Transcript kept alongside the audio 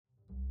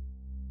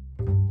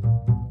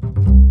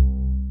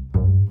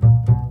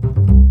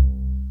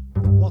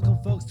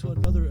folks, to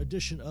another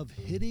edition of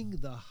Hitting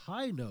the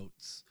High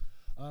Notes.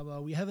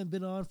 We haven't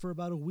been on for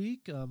about a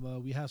week.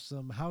 We have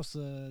some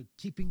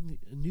housekeeping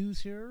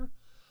news here.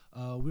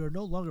 We are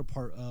no longer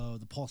part of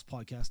the Pulse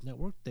Podcast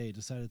Network. They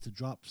decided to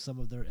drop some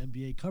of their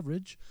NBA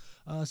coverage.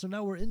 So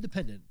now we're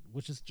independent,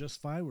 which is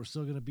just fine. We're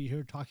still going to be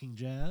here talking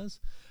jazz.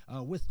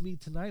 With me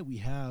tonight, we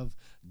have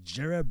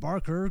Jared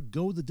Barker,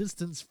 Go the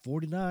Distance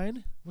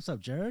 49. What's up,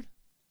 Jared?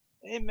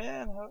 Hey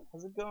man,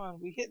 how's it going?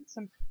 We hit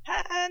some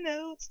high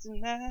notes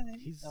tonight.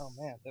 Oh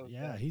man, that was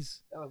bad.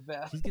 That was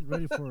bad. He's getting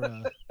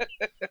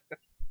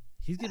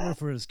ready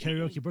for his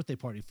karaoke birthday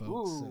party,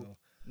 folks. Ooh. So,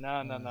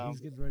 no. He's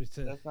getting ready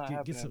to That's not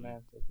happening,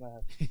 man. That's not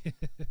happening.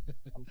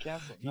 I'm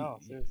canceling. No,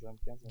 seriously, I'm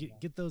canceling.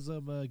 Get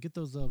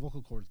those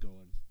vocal cords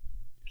going.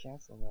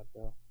 Canceling that,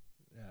 bro.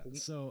 Yeah.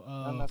 So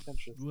I'm not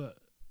interested.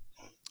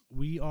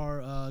 We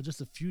are just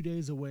a few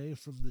days away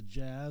from the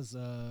Jazz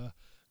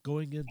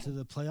going into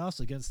the playoffs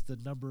against the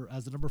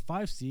number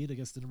 5 seed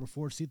against the number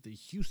 4 seed, the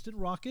Houston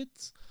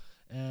Rockets.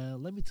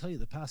 And let me tell you,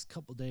 the past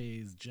couple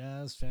days,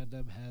 Jazz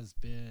fandom has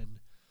been,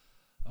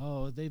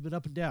 they've been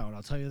up and down.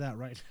 I'll tell you that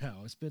right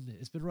now. It's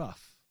been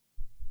rough.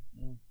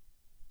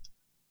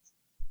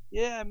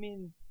 Yeah, I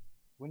mean,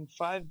 when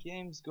 5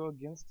 games go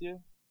against you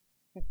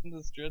in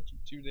the stretch of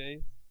 2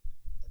 days.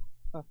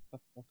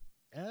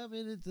 Going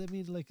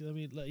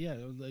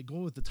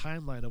with the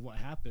timeline of what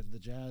happened, the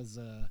Jazz,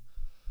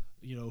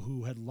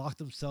 who had locked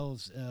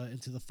themselves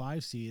into the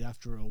 5 seed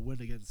after a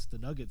win against the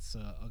Nuggets.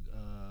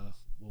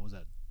 What was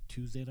that?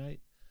 Tuesday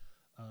night.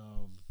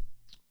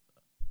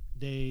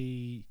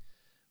 They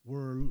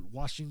were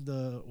watching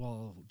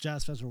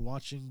Jazz fans were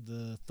watching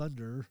the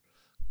Thunder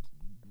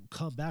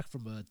come back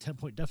from a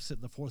 10-point deficit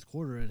in the fourth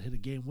quarter and hit a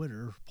game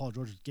winner, Paul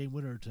George's game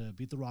winner, to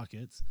beat the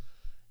Rockets.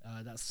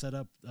 That set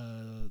up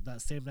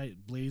that same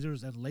night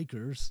Blazers and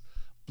Lakers.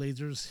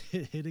 Blazers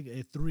hitting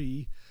a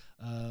 3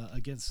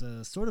 against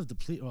a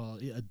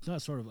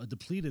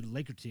depleted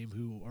Laker team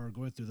who are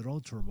going through their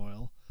own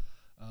turmoil.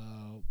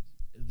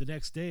 The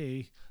next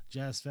day,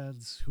 Jazz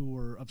fans who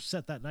were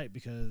upset that night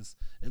because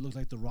it looked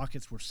like the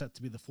Rockets were set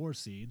to be the 4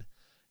 seed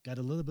got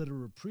a little bit of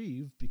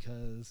reprieve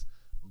because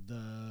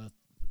the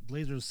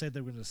Blazers said they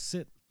were going to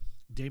sit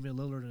Damian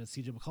Lillard and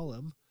CJ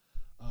McCollum.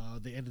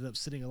 They ended up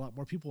sitting a lot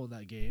more people in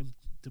that game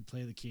to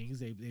play the Kings.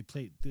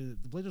 The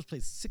Blazers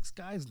played 6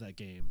 guys in that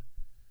game.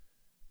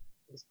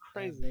 It was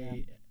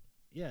crazy.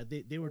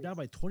 They were down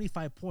by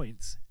 25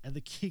 points, and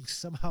the Kings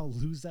somehow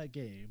lose that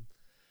game.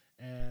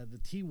 And the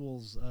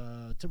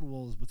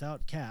Timberwolves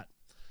without Cat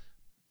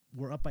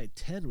were up by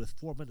 10 with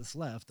 4 minutes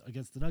left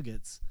against the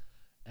Nuggets,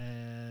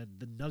 and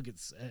the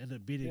Nuggets ended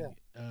up beating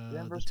the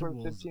Timberwolves.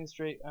 Scored 15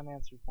 straight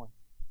unanswered points.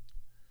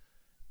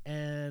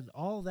 And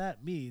all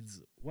that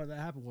means, what that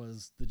happened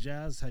was the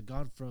Jazz had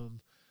gone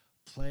from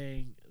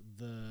playing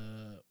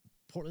the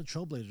Portland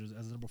Trailblazers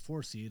as the number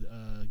 4 seed,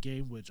 a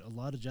game which a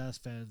lot of Jazz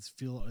fans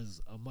feel is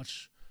a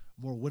much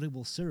more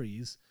winnable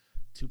series,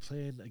 to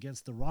playing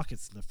against the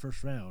Rockets in the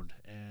first round.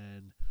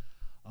 And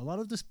a lot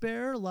of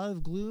despair, a lot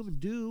of gloom and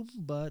doom,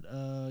 but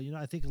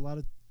I think a lot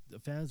of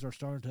fans are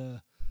starting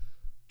to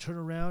turn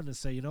around and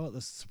say, you know what,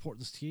 let's support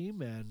this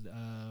team. And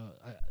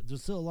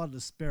there's still a lot of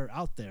despair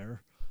out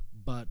there,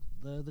 but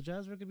the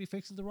Jazz are going to be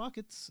facing the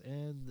Rockets,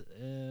 and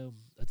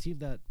a team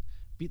that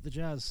beat the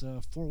Jazz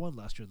 4-1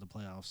 last year in the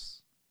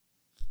playoffs.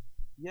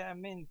 Yeah, I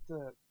mean,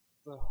 the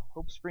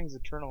hope springs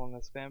eternal in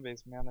this fan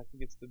base, man. I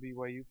think it's the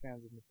BYU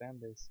fans in the fan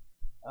base,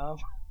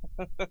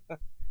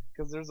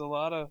 because there's a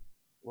lot of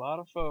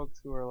folks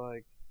who are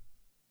like,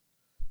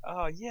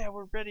 oh yeah,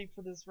 we're ready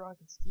for this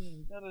Rockets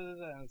team, da da da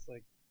da. And it's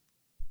like,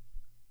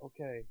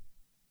 okay,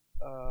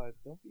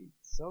 don't be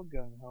so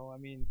gung ho. I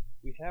mean,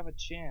 we have a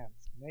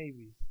chance,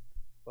 maybe,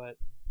 but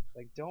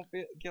don't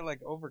get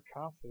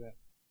overconfident.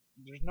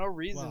 There's no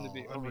reason to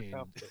be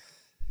overconfident.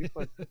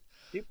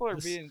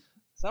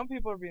 Some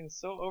people are being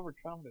so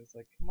overconfident. It's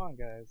like, come on,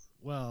 guys.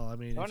 Well, I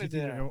mean, if you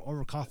think they're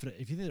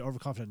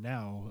overconfident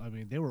now, I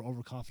mean, they were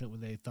overconfident when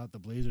they thought the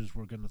Blazers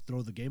were going to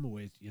throw the game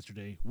away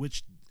yesterday,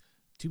 which,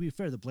 to be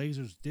fair, the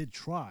Blazers did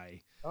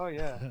try. Oh,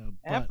 yeah.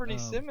 Anthony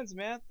Simmons,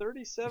 man,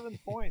 37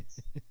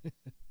 points.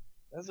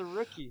 As a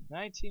rookie,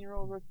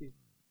 19-year-old rookie.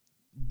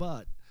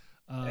 But...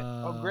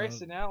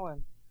 Grayson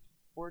Allen,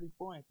 40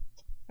 points.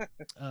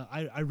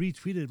 I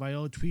retweeted my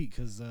own tweet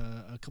because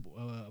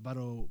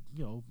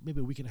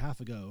maybe a week and a half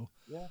ago,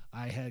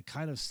 I had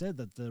kind of said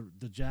that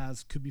the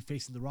Jazz could be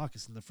facing the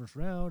Rockets in the first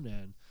round,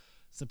 and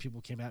some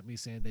people came at me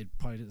saying they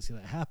probably didn't see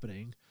that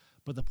happening.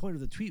 But the point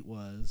of the tweet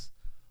was,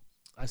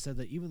 I said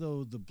that even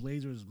though the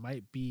Blazers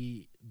might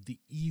be the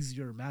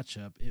easier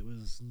matchup, it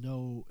was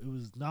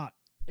not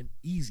an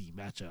easy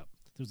matchup.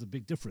 There's a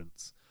big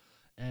difference,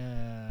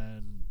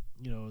 and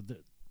a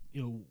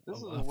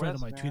friend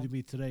of mine tweeted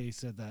me today. He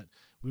said that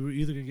we were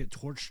either going to get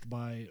torched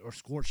by or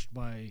scorched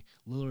by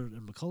Lillard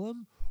and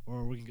McCollum, or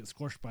we're going to get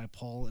scorched by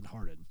Paul and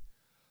Harden.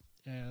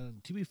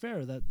 And to be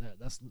fair,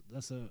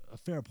 that's a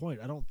fair point.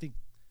 I don't think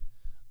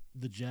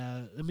the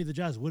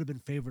Jazz would have been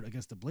favored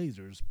against the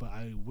Blazers, but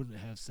I wouldn't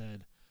have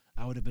said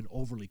I would have been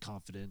overly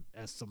confident,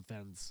 as some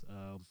fans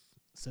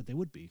said they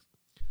would be.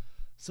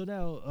 So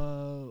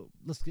now,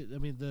 let's get. I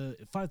mean, the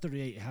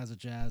 538 has the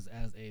Jazz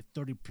as a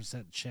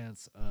 30%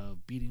 chance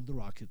of beating the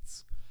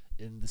Rockets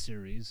in the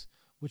series,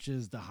 which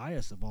is the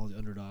highest of all the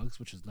underdogs,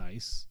 which is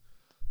nice.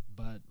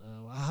 But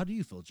how do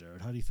you feel,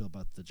 Jared? How do you feel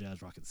about the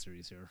Jazz Rockets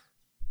series here?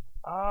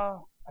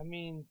 I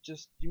mean,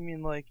 just you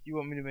mean like you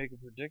want me to make a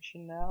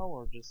prediction now,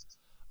 or just?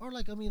 Or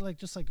like, I mean, like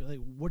just like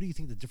what do you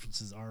think the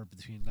differences are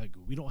between like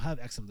we don't have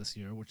Exum this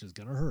year, which is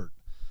gonna hurt.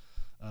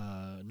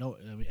 No,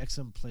 I mean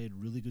Exum played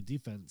really good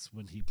defense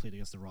when he played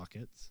against the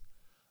Rockets.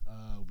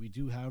 We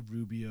do have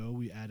Rubio.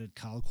 We added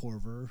Kyle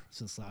Korver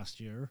since last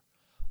year.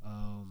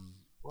 Um,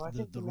 Well, I the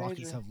think the the Rockets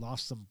major, have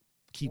lost some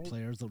key major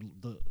players.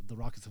 The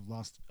Rockets have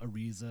lost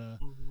Ariza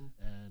hmm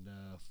and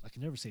I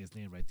can never say his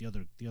name right. The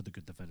other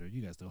good defender.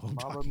 You guys know who I'm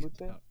Mamba talking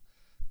Mute, about.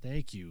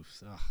 Thank you.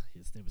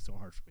 His name is so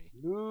hard for me.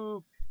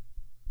 Luke.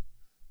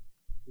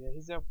 Yeah,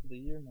 he's out for the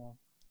year now.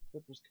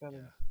 Clippers cut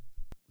him. Yeah.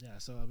 Yeah,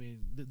 so I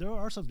mean, there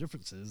are some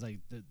differences.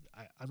 Like,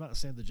 I'm not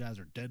saying the Jazz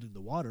are dead in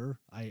the water.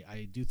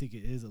 I do think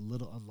it is a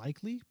little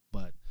unlikely,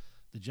 but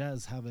the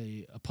Jazz have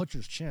a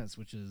puncher's chance,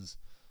 which is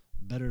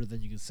better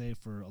than you can say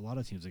for a lot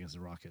of teams against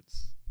the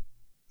Rockets.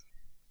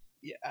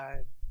 Yeah,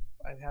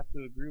 I'd have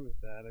to agree with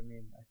that. I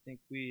mean, I think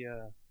we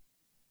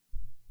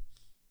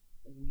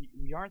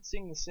aren't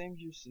seeing the same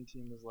Houston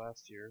team as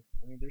last year.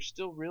 I mean, they're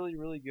still really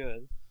really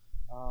good,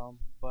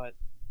 but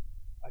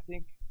I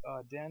think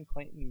Dan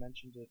Clayton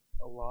mentioned it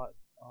a lot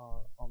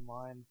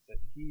online that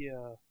he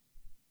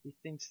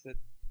thinks that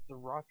the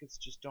Rockets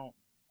just don't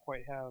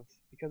quite have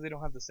because they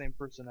don't have the same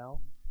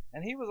personnel.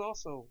 And he was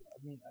also,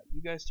 I mean,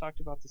 you guys talked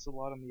about this a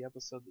lot on the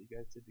episode that you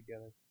guys did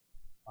together.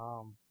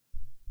 Um,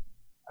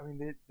 I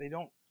mean, they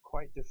don't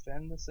quite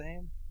defend the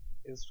same,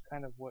 is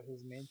kind of what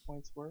his main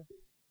points were,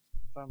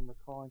 if I'm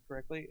recalling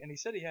correctly. And he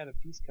said he had a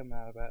piece coming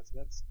out of that, so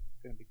that's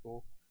going to be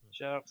cool.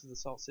 Shout out to the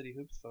Salt City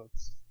Hoops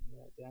folks.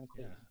 Yeah, Dan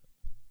Clayton.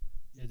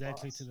 Yeah, Dan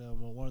Clayton,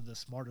 one of the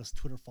smartest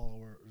Twitter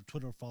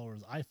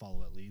followers I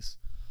follow at least.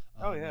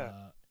 Oh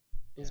yeah,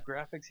 those yeah.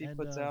 graphics he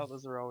puts out,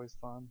 those are always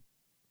fun.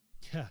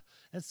 Yeah,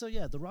 and so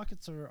yeah, the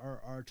Rockets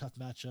are a tough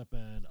matchup,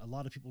 and a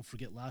lot of people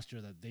forget last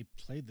year that they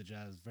played the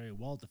Jazz very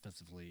well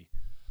defensively.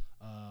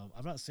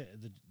 I'm not saying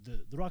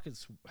the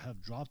Rockets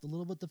have dropped a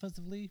little bit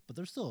defensively, but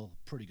they're still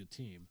a pretty good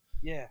team.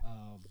 Yeah,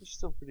 they're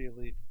still pretty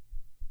elite.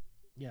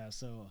 Yeah,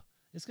 so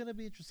it's going to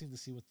be interesting to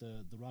see what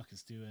the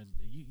Rockets do, and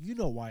you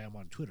know why I'm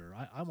on Twitter.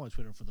 I'm on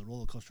Twitter for the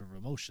roller coaster of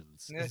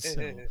emotions.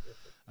 So,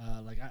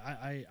 like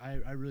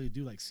I really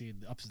do like seeing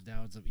the ups and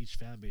downs of each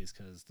fan base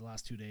because the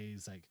last 2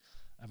 days, like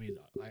I mean,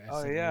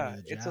 I said yeah,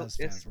 the Jazz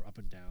fans were up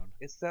and down.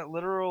 It's that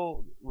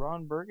literal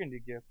Ron Burgundy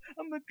gift.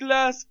 I'm in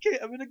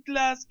a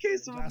glass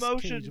case of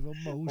emotion. Cage of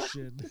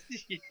emotion.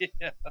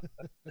 Yeah,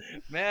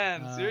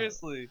 man,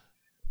 seriously,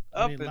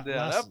 up and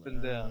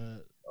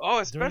down. Oh,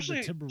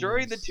 especially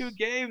during the 2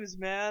 games,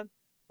 man.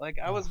 Like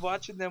I was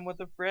watching them with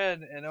a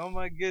friend, and oh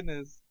my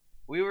goodness,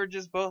 we were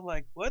just both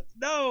like, "What?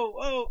 No!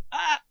 Oh!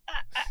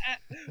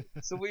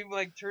 So we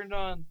like turned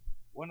on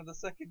one of the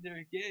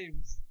secondary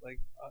games,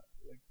 like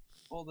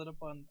pulled it up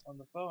on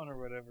the phone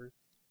or whatever,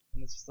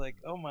 and it's just like,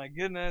 oh my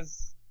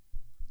goodness.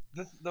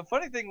 The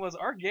funny thing was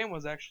our game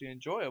was actually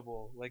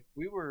enjoyable. Like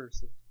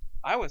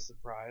I was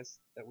surprised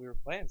that we were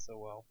playing so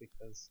well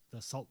because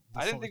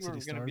I didn't think we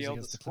were going to be able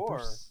to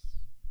score.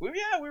 We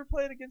were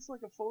playing against like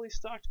a fully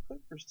stocked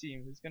Clippers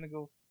team who's going to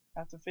go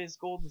have to face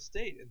Golden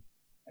State,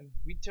 and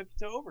we took it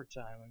to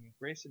overtime. I mean,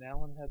 Grayson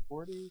Allen had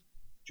 40.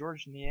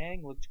 George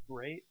Niang looked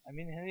great. I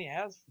mean, and he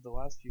has for the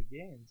last few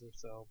games or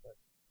so, but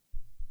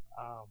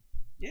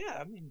yeah,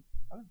 I mean,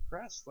 I'm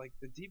impressed. Like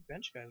the deep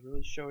bench guys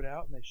really showed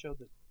out, and they showed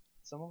that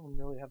some of them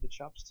really have the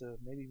chops to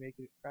maybe make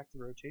it crack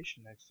the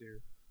rotation next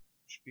year.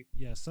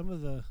 Yeah, some of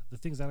the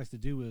things I like to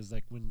do is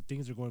like when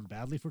things are going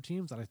badly for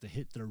teams, I like to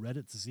hit their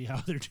Reddit to see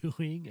how they're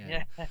doing.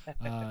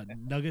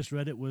 And Nuggets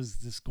Reddit was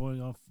just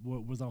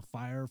was on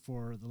fire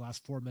for the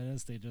last 4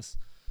 minutes. They just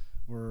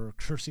were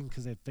cursing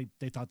because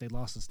they thought they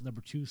lost this number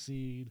 2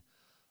 seed.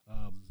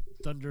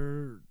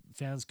 Thunder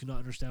fans could not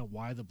understand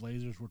why the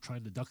Blazers were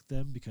trying to duck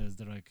them because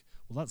they're like,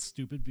 well, that's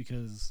stupid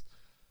because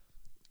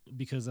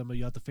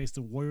you have to face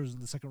the Warriors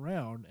in the second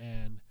round,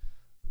 and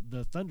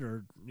the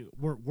Thunder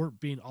weren't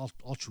being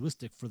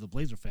altruistic for the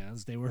Blazer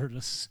fans. They were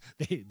just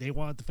they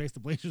wanted to face the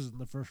Blazers in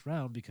the first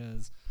round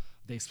because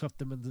they swept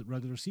them in the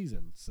regular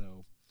season.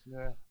 So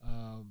yeah,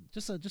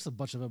 just a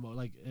bunch of them.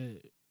 Like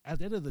at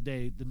the end of the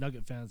day, the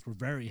Nugget fans were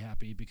very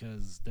happy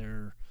because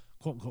their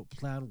quote unquote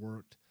plan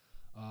worked.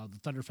 The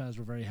Thunder fans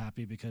were very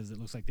happy because it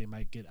looks like they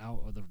might get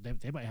out, or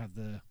they might have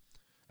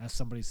as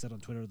somebody said on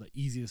Twitter, the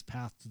easiest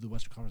path to the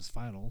Western Conference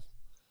Final.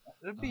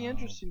 It'll be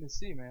interesting to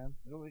see, man.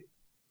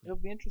 It'll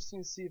be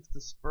interesting to see if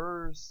the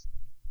Spurs,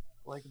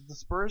 like if the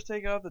Spurs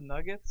take out the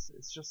Nuggets,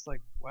 it's just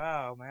like,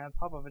 wow, man,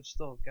 Popovich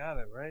still got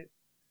it, right?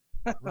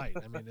 Right.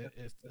 I mean,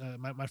 if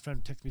my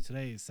friend texted me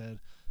today, he said,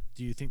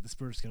 "Do you think the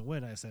Spurs can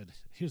win?" I said,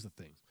 "Here's the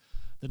thing,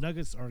 the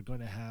Nuggets are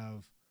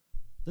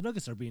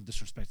being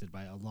disrespected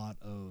by a lot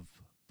of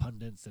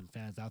pundits and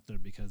fans out there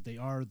because they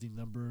are the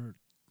number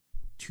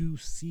 2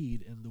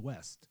 seed in the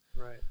West.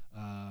 Right.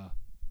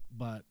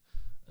 But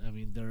I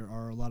mean, there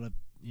are a lot of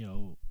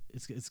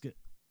it's good.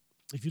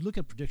 If you look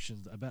at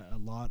predictions, I bet a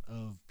lot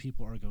of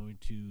people are going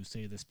to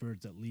say the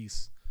Spurs at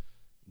least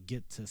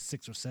get to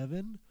 6 or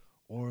 7,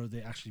 or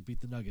they actually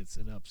beat the Nuggets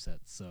in an upset.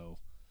 So,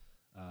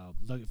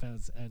 Nugget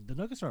fans, and the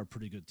Nuggets are a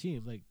pretty good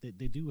team. Like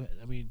they do.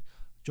 I mean,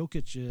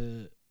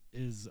 Jokic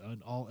is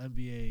an All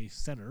NBA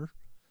center,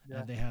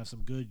 and they have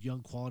some good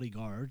young quality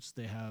guards.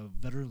 They have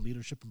veteran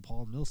leadership in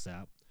Paul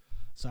Millsap.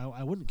 So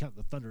I wouldn't count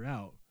the Thunder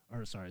out,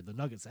 or sorry, the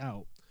Nuggets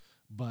out.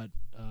 But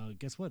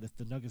guess what? If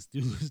the Nuggets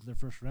do lose in the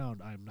first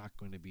round, I'm not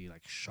going to be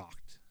like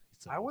shocked.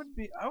 So, I wouldn't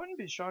be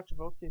shocked if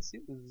OKC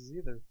loses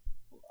either.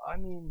 I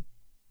mean,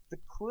 the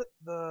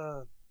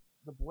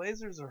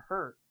Blazers are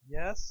hurt,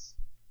 yes,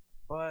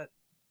 but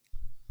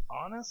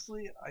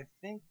honestly, I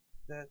think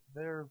that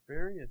they're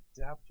very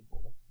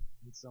adaptable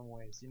in some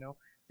ways.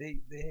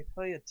 They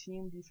play a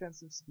team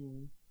defensive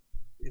scheme.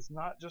 It's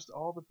not just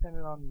all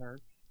dependent on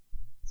Nurk.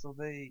 So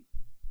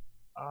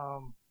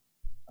um,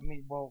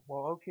 while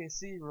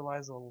OKC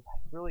relies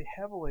really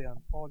heavily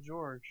on Paul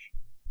George,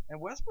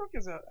 and Westbrook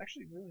has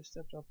actually really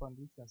stepped up on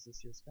defense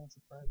this year. It's kind of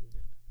surprising.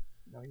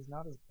 He's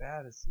not as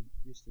bad as he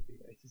used to be.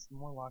 He's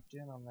more locked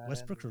in on that.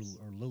 Westbrook or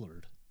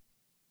Lillard?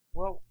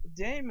 Well,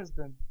 Dame has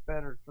been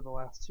better for the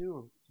last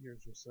 2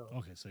 years or so.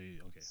 Okay.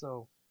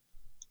 So,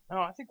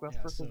 no, I think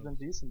Westbrook has been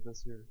decent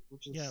this year,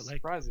 which is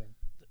surprising.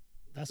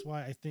 That's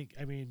why I think.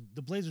 I mean,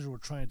 the Blazers were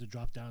trying to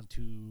drop down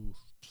to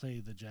play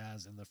the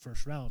Jazz in the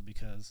first round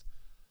because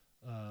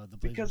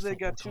they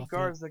got two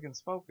guards that can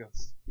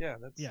focus. Yeah,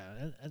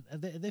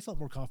 and they felt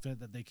more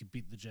confident that they could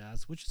beat the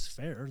Jazz, which is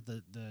fair.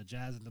 The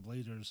Jazz and the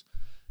Blazers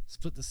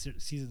split the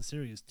season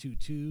series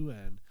 2-2,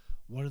 and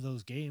one of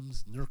those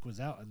games Nurk was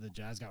out and the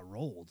Jazz got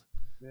rolled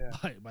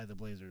by the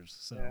Blazers.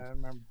 So yeah, I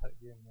remember that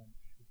game.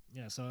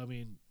 Yeah, so I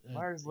mean,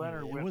 Myers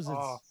Leonard went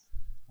off.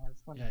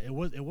 Yeah, it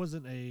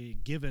wasn't a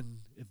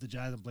given if the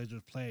Jazz and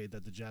Blazers played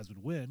that the Jazz would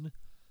win,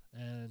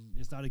 and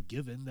it's not a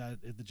given that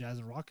if the Jazz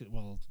and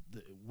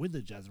when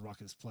the Jazz and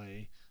Rockets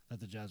play that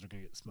the Jazz are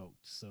going to get smoked.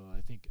 So I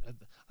think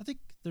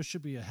there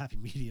should be a happy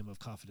medium of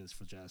confidence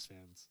for Jazz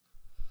fans.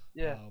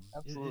 Yeah,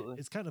 absolutely.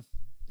 It's kind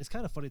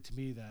of funny to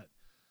me that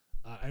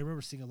I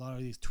remember seeing a lot of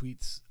these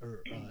tweets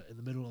in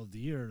the middle of the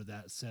year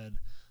that said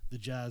the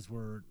Jazz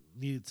were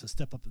needed to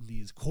step up in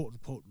these quote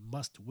unquote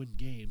must win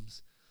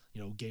games.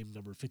 Game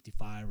number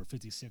 55 or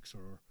 56,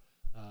 or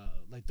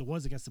like the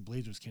ones against the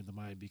Blazers came to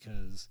mind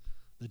because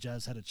the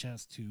Jazz had a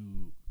chance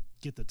to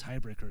get the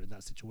tiebreaker in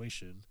that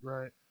situation.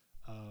 Right.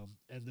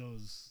 And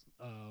those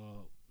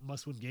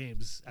must-win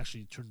games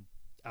actually turned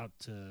out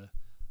to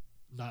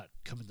not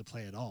come into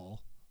play at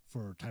all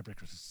for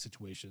tiebreaker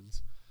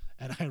situations.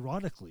 And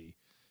ironically,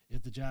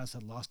 if the Jazz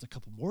had lost a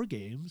couple more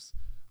games,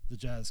 the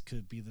Jazz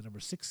could be the number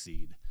 6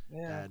 seed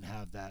and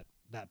have that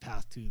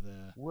path to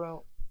the...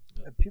 Well...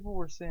 people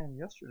were saying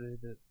yesterday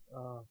that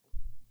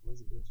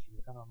was it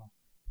yesterday? I don't know.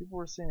 People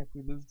were saying if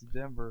we lose to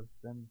Denver,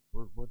 then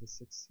we're the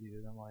 6th seed.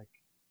 And I'm like,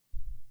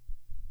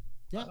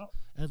 yeah.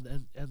 And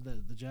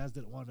the Jazz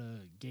didn't want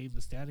to game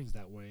the standings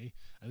that way.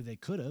 I mean, they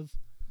could have.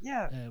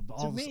 Yeah. But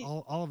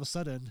all of a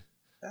sudden,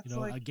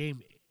 a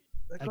game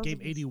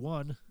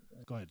 81.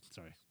 Go ahead.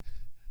 Sorry.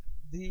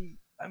 The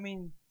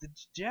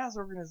Jazz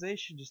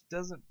organization just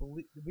doesn't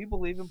believe. We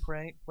believe in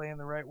playing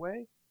the right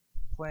way,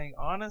 playing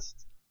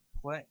honest,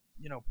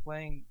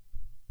 playing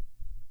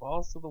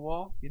balls to the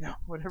wall,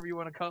 whatever you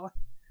want to call it.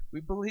 We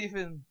believe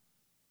in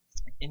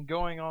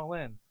going all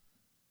in.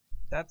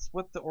 That's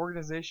what the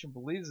organization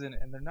believes in,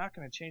 and they're not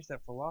going to change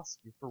that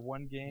philosophy for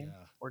one game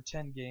or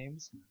 10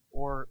 games.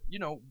 Or,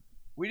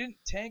 we didn't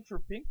tank for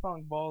ping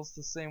pong balls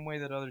the same way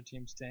that other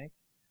teams tank.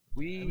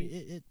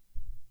 We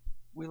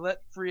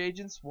let free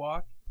agents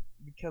walk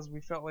because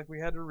we felt like we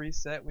had to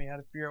reset. We had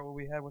to figure out what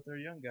we had with our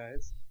young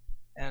guys.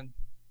 And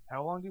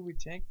how long did we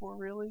tank for,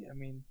 really? I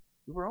mean,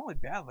 we were only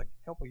bad like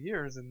a couple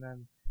years, and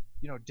then,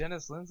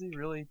 Dennis Lindsey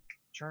really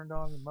turned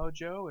on the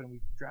mojo, and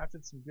we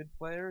drafted some good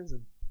players,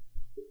 and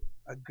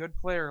a good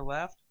player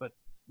left, but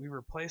we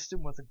replaced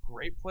him with a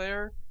great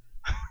player.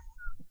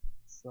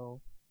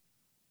 So,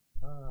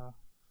 I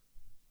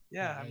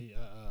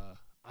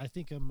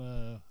think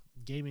I'm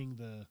gaming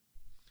the.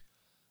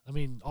 I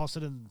mean, all of a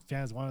sudden,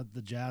 fans wanted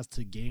the Jazz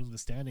to game the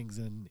standings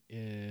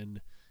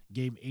in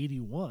game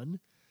 81.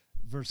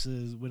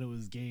 Versus when it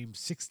was game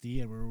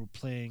 60 and we were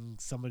playing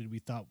somebody we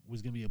thought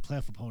was going to be a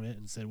playoff opponent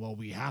and said, well,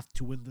 we have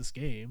to win this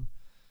game.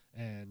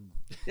 And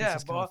yeah,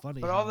 it's but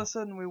all of a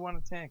sudden we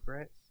want to tank,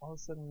 right? All of a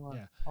sudden we want.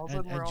 Yeah, all of a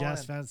sudden and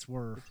Jazz fans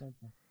were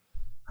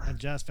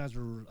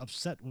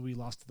upset when we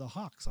lost to the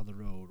Hawks on the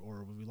road,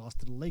 or when we lost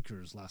to the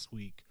Lakers last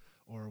week,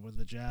 or when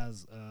the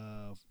Jazz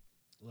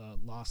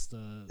lost.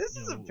 This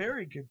is a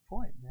very good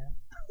point, man.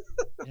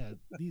 Yeah,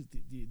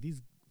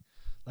 these.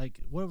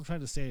 Like, what I'm trying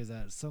to say is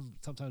that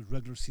sometimes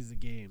regular season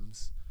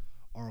games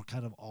are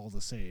kind of all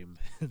the same,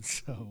 and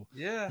so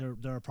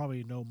there are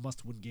probably no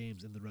must-win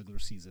games in the regular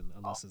season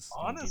unless it's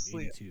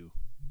honestly game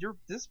 82.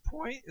 This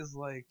point is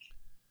like,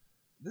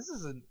 this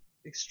is an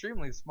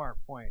extremely smart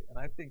point, and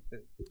I think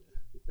that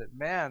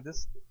man,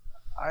 this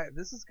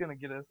is gonna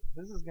get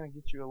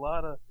you a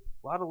lot of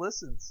a lot of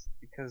listens,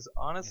 because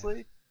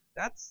honestly,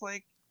 that's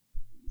like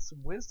some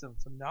wisdom,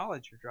 some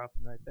knowledge you're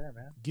dropping right there,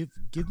 man.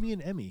 Give me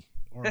an Emmy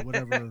or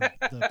whatever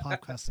the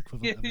podcast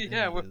equivalent of an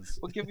Emmy is.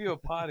 We'll give you a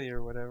potty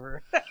or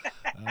whatever.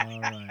 All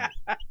right.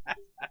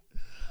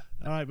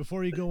 All right,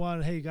 before you go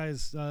on, hey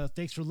guys,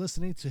 thanks for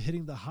listening to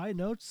Hitting the High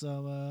Notes.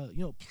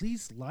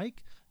 Please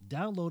like,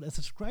 download, and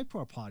subscribe to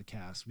our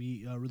podcast.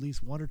 We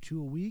release 1 or 2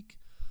 a week.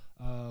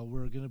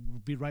 We're going to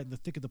be right in the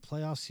thick of the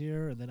playoffs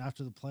here, and then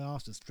after the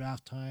playoffs, it's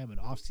draft time and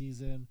off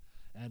season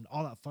and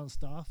all that fun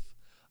stuff.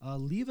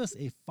 Leave us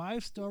a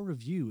 5-star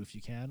review if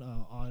you can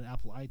on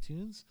Apple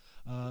iTunes.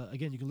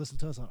 Again, you can listen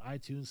to us on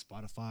iTunes,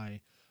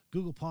 Spotify,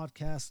 Google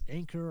Podcasts,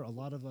 Anchor, a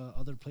lot of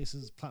other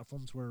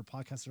platforms where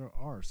podcasts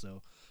are.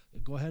 So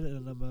go ahead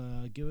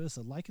and give us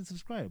a like and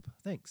subscribe.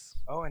 Thanks.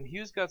 Oh, and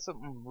Hugh's got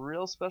something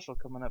real special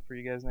coming up for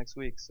you guys next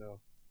week. So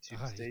stay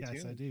tuned.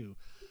 Yes, I do.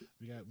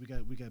 We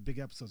got big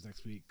episodes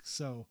next week.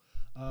 So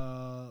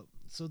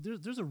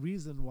there's a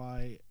reason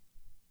why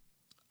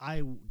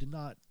I did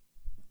not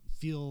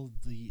feel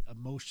the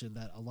emotion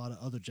that a lot of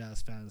other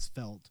Jazz fans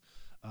felt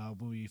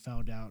when we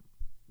found out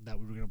that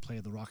we were going to play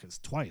the Rockets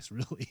twice,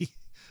 really.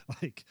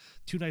 Like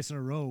 2 nights in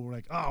a row, we're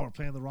like, oh, we're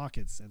playing the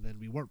Rockets, and then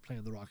we weren't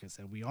playing the Rockets,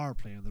 and we are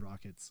playing the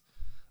Rockets.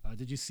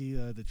 Did you see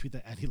the tweet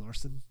that Andy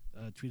Larson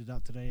tweeted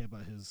out today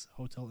about his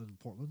hotel in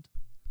Portland?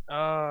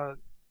 I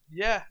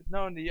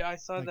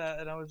saw that,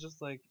 and I was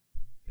just like,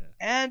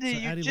 Andy, so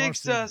you Andy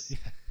jinxed Larson,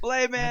 us.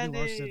 Blame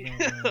Andy.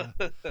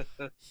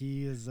 Larson,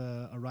 he is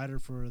a writer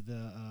for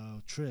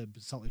the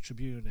Salt Lake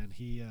Tribune, and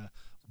he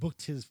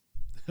booked his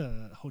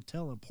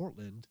hotel in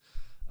Portland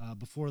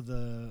before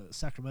the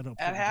Sacramento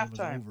at game was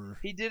halftime. over.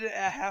 He did it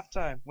at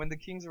halftime when the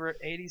Kings were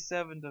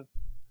 87-50,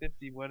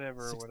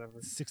 whatever.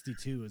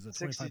 62 is a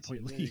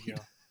 25-point lead.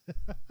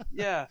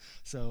 Yeah.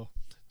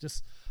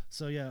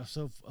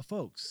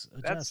 Folks,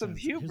 that's some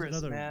fans,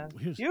 hubris, man.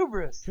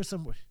 Hubris. Here's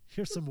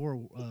some more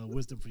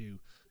wisdom for you.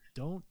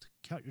 Don't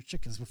count your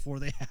chickens before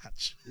they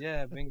hatch.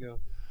 Yeah, bingo.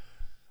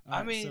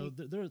 I mean,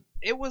 so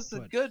it was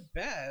a good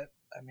bet.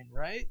 I mean,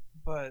 right?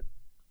 But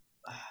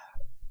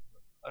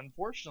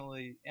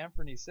unfortunately,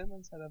 Anthony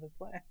Simmons had other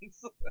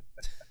plans.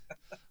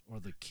 Or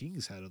the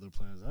Kings had other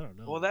plans. I don't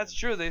know. Well, that's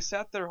true. They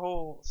sat their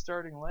whole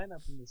starting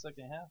lineup in the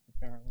second half,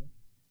 apparently.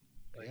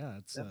 Yeah,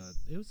 it's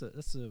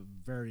a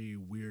very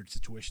weird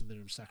situation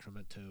there in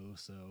Sacramento.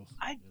 So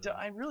I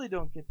really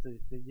don't get the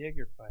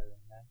Jaeger firing,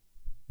 man.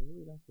 I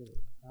really don't get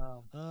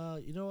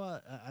it. You know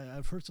what?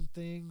 I've heard some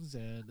things,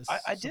 and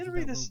I did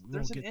read this.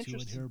 There's an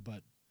interesting here,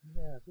 but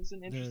there's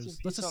an interesting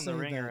piece on the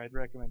Ringer I'd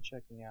recommend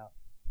checking out.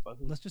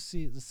 Let's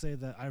say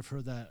that I've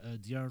heard that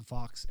De'Aaron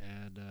Fox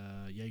and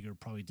Jaeger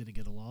probably didn't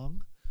get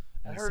along.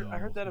 I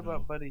heard that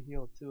about Buddy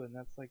Hield too, and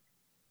that's like,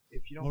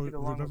 if you don't get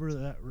along. Remember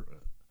that.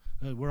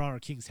 We're on our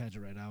Kings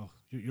tangent right now.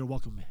 You're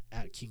welcome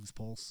at Kings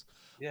Pulse.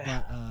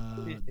 Yeah.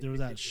 But there was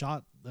that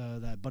shot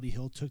that Buddy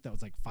Hield took that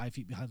was like 5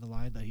 feet behind the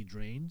line that he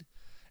drained,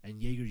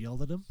 and Jaeger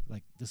yelled at him.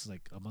 Like, this is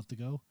like a month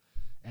ago,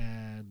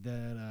 and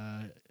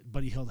then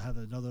Buddy Hield had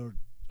another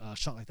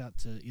shot like that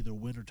to either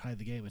win or tie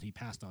the game, and he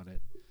passed on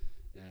it.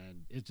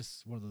 And it's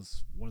just one of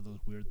those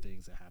weird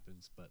things that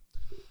happens. But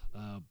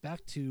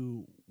back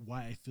to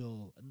why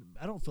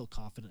I don't feel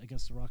confident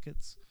against the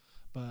Rockets.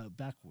 But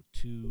back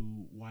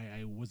to why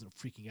I wasn't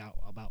freaking out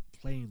about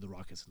playing the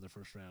Rockets in the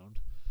first round.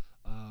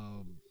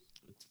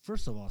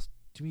 First of all,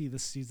 to me,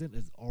 this season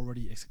is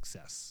already a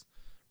success.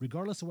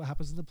 Regardless of what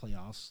happens in the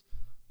playoffs,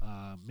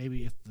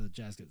 maybe if the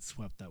Jazz get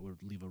swept, that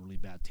would leave a really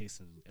bad taste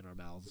in our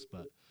mouths.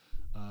 But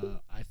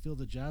I feel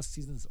the Jazz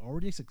season is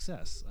already a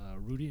success.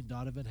 Rudy and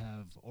Donovan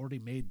have already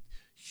made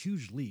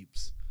huge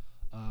leaps,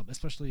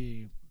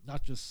 especially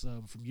not just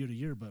from year to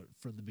year, but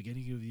from the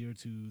beginning of the year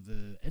to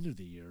the end of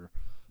the year.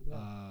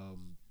 Yeah.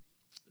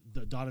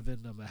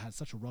 Donovan had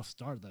such a rough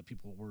start that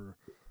people were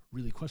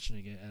really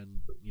questioning it, and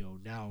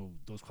now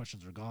those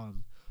questions are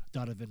gone.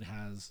 Donovan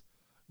has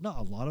not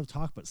a lot of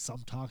talk, but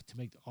some talk to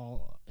make the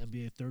All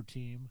NBA third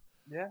team.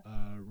 Yeah.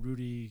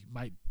 Rudy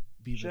might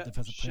be the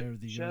defensive player of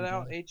the year. Shout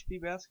out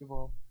HP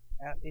basketball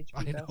at HP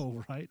basketball.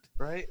 Know, right?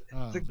 Right.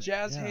 The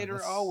Jazz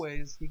hater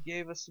always. He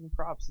gave us some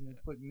props, and he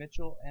put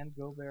Mitchell and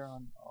Gobert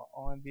on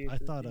All NBA. I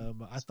thought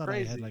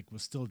I had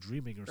was still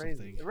dreaming or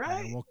something.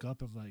 Right. And I woke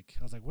up and I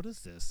was like, what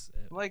is this?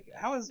 Like,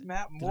 how is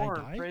Matt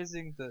Moore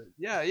praising the?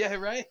 Yeah,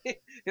 right.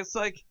 It's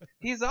like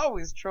he's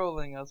always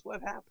trolling us.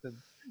 What happened?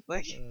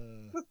 Like.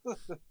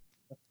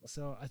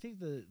 So I think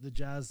the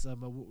Jazz,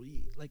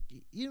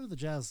 even if the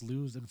Jazz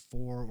lose in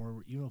 4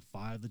 or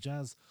 5, the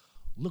Jazz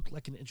look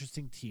like an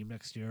interesting team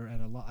next year.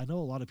 And I know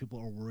a lot of people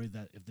are worried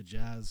that if the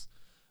Jazz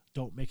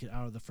don't make it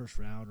out of the first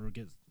round or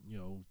get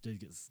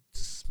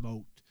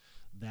smoked,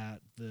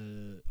 that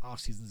the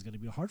offseason is going to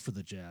be hard for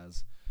the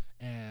Jazz.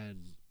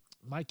 And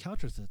my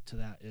counter to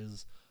that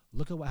is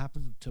look at what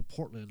happened to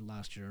Portland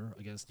last year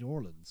against New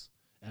Orleans,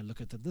 and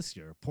look at them this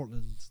year.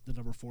 Portland's the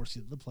number 4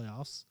 seed in the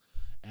playoffs,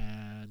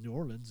 and New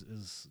Orleans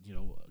is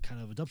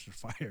kind of a dumpster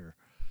fire.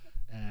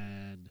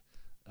 And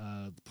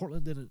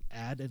Portland didn't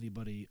add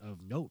anybody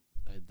of note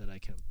that I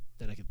can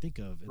think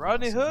of.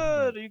 Rodney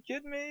Hood, are you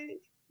kidding me?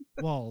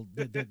 Well,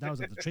 that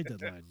was at the trade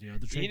deadline. You know,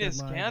 the trade Enes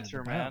deadline and the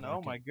Kanter, buyout man. Oh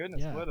market. my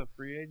goodness, Yeah, what a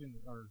free agent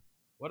or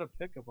what a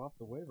pickup off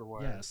the waiver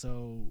wire. yeah.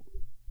 So,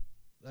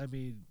 I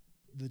mean,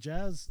 the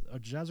Jazz are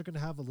going to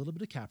have a little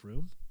bit of cap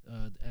room,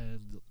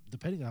 and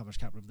depending on how much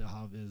cap room they'll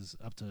have is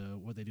up to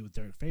what they do with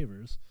Derek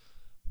Favors.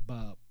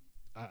 But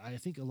I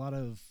think a lot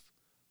of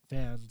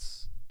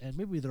fans, and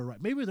maybe they're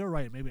right,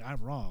 maybe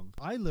I'm wrong.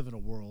 I live in a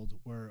world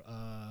where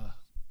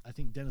I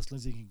think Dennis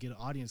Lindsay can get an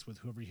audience with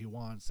whoever he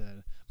wants,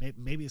 and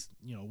maybe it's,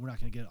 you know, we're not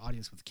going to get an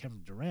audience with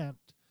Kevin Durant,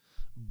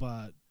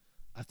 but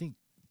I think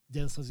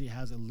Dennis Lindsay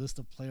has a list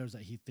of players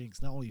that he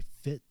thinks not only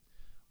fit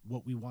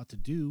what we want to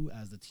do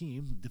as the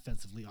team,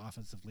 defensively,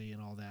 offensively,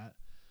 and all that,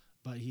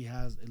 but he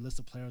has a list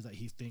of players that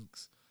he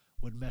thinks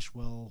would mesh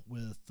well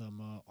with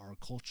our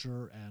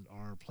culture and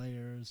our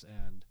players.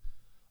 And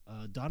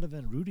Donovan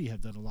and Rudy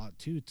have done a lot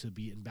too to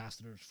be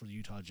ambassadors for the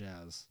Utah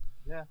Jazz.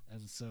 Yeah.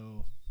 And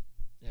so,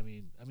 I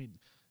mean,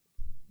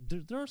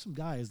 there are some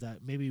guys that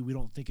maybe we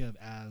don't think of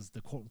as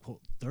the quote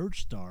unquote third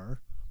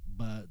star,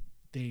 but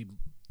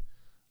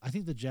I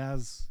think the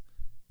Jazz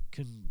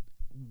can.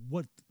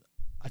 What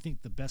I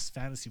think the best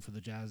fantasy for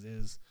the Jazz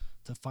is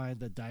to find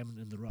the diamond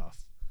in the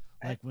rough.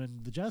 Like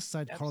when the Jazz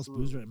signed Carlos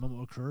Boozer and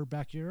Momo Okur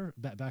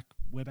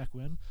way back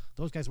when,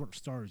 those guys weren't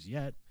stars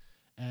yet,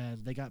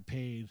 and they got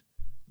paid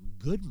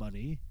good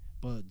money,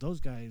 but those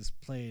guys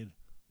played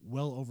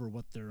well over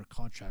what their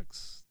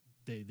contracts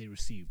they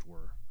received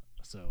were.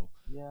 So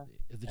yeah,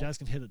 if the Jazz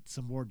can hit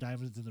some more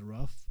diamonds in the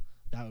rough,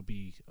 that would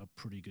be a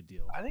pretty good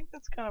deal. I think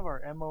that's kind of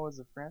our MO as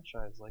a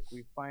franchise. Like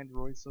we find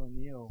Royce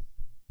O'Neal,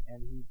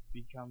 and he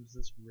becomes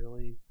this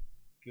really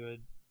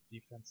good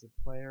defensive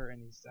player,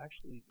 and his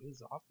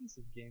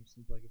offensive game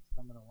seems like it's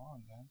coming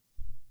along, man.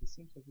 He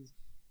seems like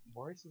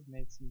Royce has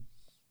made some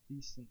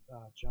decent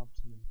jumps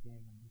in his game.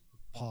 And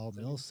Paul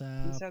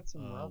Millsap, he's had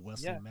some rough,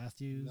 Wesley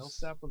Matthews.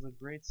 Millsap was a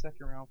great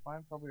second round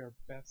find, probably our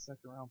best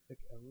second round pick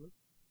ever.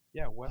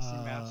 Yeah,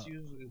 Wesley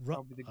Matthews is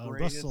probably the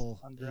greatest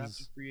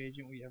undrafted free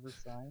agent we ever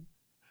signed.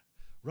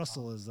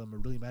 Russell is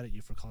really mad at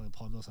you for calling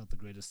Paul Millsap the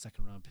greatest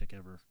second round pick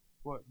ever.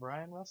 What,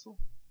 Brian Russell?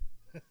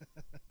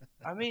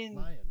 I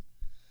mean,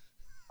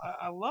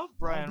 I love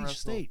Brian Russell.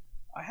 State.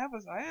 I have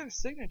a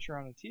signature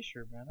on a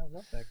T-shirt, man. I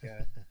love that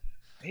guy.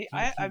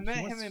 I met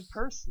him in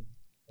person.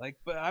 Like,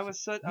 but I was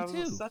such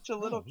a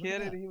little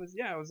kid, and he was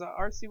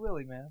RC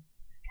Willie, man.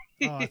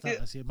 Oh, I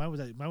thought. See, mine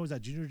was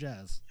at Junior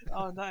Jazz.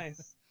 Oh,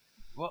 nice.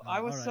 Well,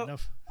 I was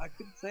enough. I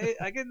couldn't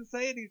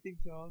say anything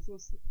to him. I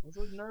was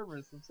so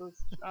nervous. I'm so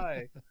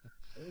shy.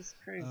 It was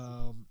crazy.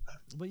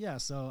 But yeah,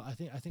 so I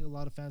think a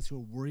lot of fans who are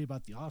worried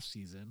about the off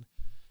season,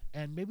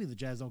 and maybe the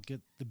Jazz don't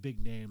get the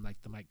big name like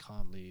the Mike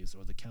Conleys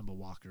or the Kemba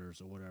Walkers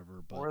or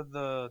whatever. But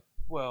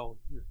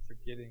you're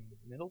forgetting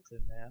Middleton,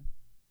 man.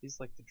 He's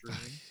like the dream.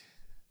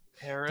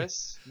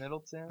 Harris,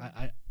 Middleton.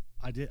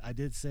 I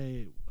did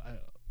say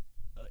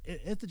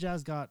if the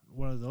Jazz got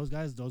one of those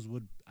guys, those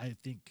would, I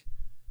think,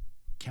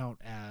 count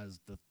as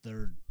the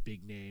third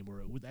big name,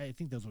 or I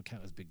think those would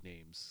count as big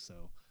names.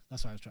 So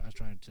that's why I was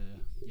trying to.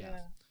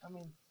 Yeah. I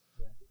mean.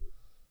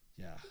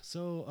 Yeah.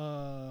 So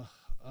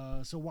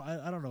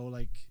I don't know.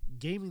 Like,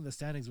 gaming the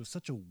standings was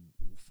such a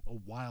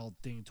wild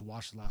thing to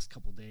watch the last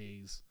couple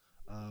days.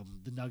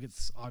 The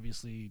Nuggets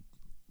obviously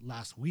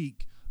last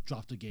week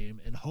dropped a game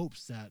in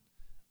hopes that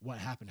what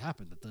happened,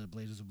 that the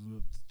Blazers would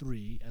move to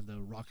 3 and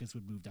the Rockets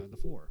would move down to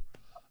 4.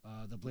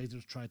 The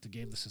Blazers tried to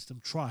game the system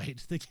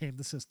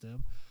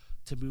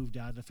to move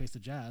down to face the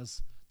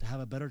Jazz to have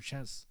a better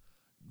chance,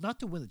 not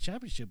to win the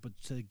championship, but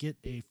to get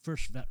a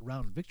first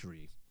round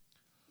victory.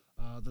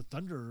 The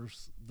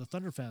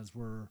Thunder fans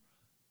were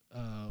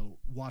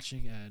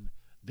watching, and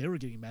they were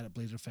getting mad at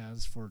Blazer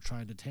fans for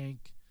trying to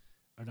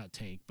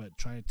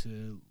trying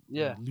to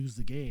lose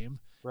the game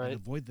and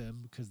avoid them,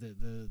 because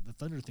the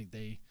Thunder think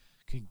they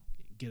can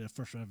get a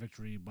first round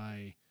victory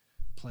by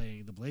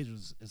playing the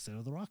Blazers instead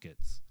of the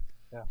Rockets.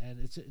 Yeah. And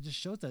it just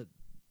shows that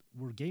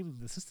we're gaming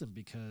the system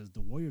because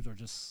the Warriors are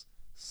just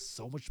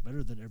so much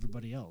better than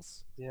everybody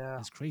else. Yeah.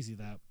 It's crazy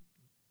that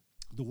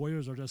the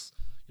Warriors are just,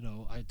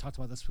 I talked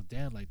about this with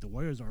Dan, like the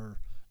Warriors are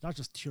not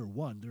just tier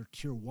 1, they're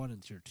tier 1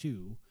 and tier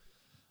 2.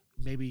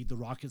 Maybe the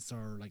Rockets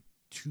are like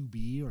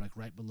 2B or like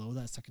right below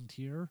that second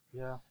tier.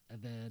 Yeah.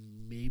 And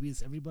then maybe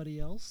it's everybody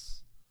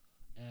else.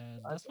 And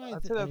that's why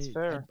I'd say that's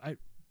fair. I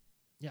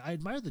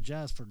admire the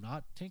Jazz for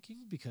not tanking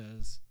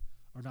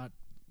or not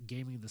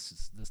gaming the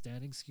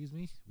standings, excuse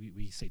me.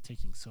 We say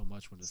tanking so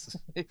much when it's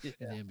in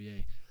the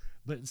NBA.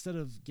 But instead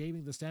of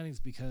gaming the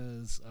standings,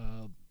 because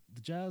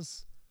the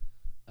Jazz,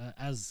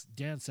 as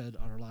Dan said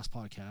on our last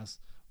podcast,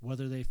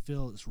 whether they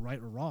feel it's right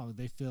or wrong,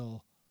 they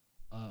feel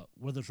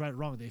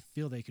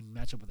they can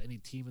match up with any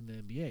team in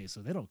the NBA,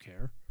 so they don't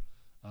care.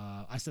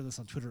 I said this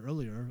on Twitter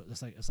earlier.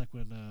 It's like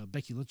when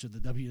Becky Lynch in the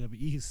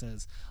WWE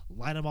says,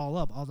 "Line them all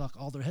up, I'll knock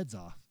all their heads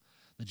off."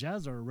 The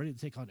Jazz are ready to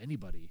take on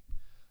anybody,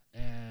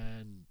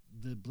 and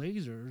the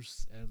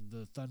Blazers and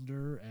the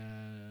Thunder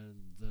and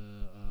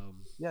the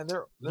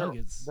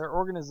Nuggets. Their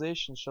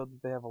organization showed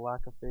that they have a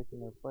lack of faith in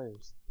their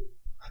players.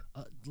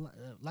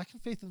 lacking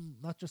faith in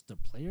not just their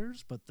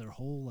players but their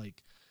whole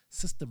like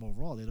system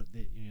overall. They don't,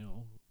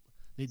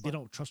 they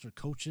don't trust their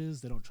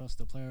coaches. They don't trust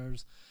the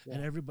players,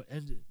 and everybody.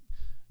 And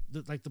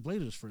like the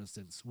Blazers, for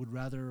instance, would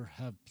rather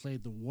have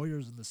played the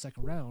Warriors in the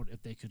second round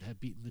if they could have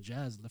beaten the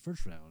Jazz in the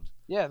first round.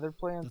 Yeah, they're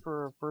playing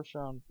for a first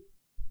round.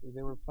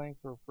 They were playing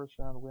for a first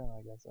round win,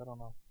 I guess. I don't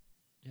know.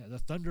 Yeah, the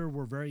Thunder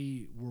were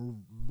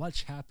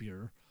much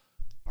happier,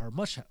 are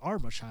much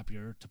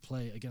happier to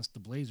play against the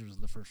Blazers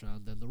in the first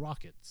round than the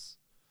Rockets,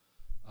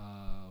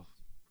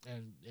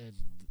 and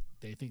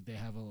they think they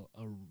have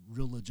a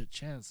real legit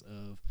chance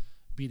of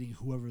beating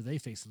whoever they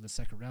face in the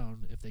second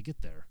round if they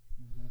get there.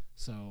 Mm-hmm.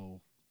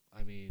 So,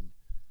 I mean,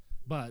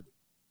 but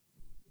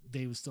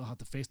they would still have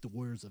to face the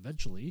Warriors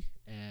eventually,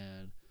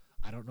 and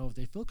I don't know if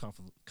they feel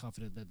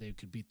confident that they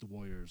could beat the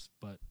Warriors,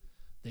 but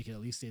they can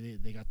at least say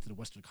they got to the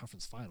Western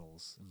Conference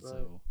Finals. And right.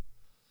 So,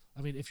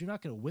 I mean, if you're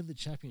not going to win the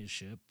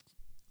championship,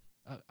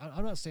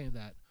 I'm not saying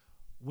that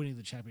winning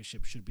the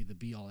championship should be the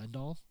be-all,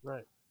 end-all.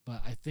 Right.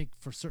 But I think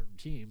for certain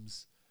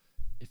teams,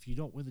 if you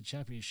don't win the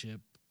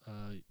championship,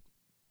 I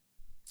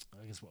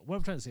guess what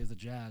I'm trying to say is the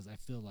Jazz, I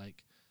feel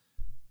like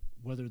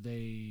whether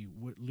they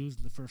would lose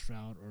in the first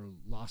round or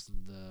lost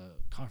in the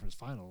conference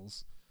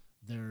finals,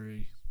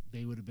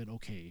 they would have been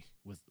okay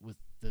with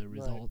the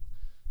result. Right.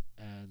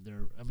 And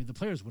the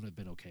players would have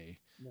been okay.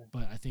 Yeah.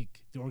 But I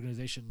think the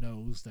organization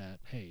knows that,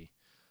 hey,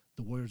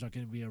 the Warriors aren't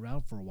going to be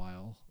around for a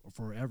while, or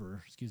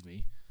forever,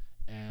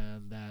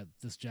 and that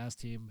this Jazz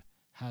team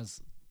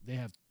have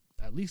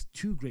at least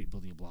two great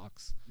building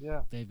blocks.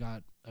 Yeah. They've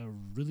got a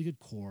really good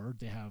core.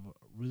 They have a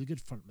really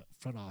good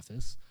front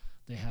office.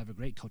 They have a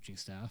great coaching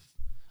staff.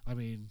 I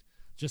mean,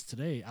 just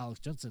today, Alex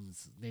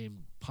Jensen's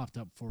name popped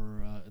up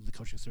for in the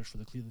coaching search for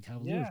the Cleveland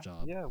Cavaliers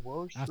job. Yeah,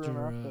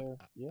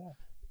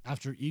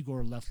 after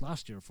Igor left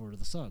last year for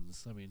the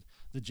Suns. I mean,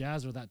 the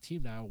Jazz are that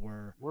team now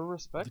where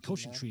the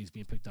coaching tree is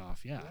being picked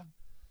off. Yeah.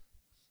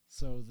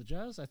 So the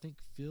Jazz, I think,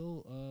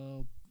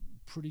 feel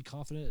pretty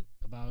confident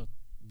about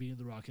beating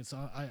the Rockets.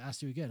 So I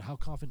ask you again, how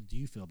confident do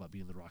you feel about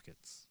beating the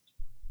Rockets?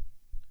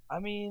 I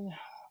mean,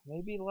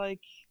 maybe 35%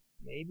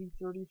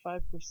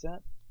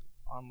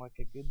 on like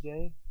a good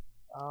day.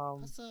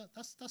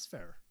 That's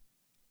fair.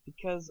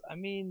 Because I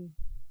mean,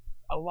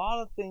 a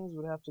lot of things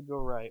would have to go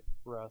right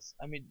for us.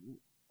 I mean,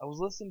 I was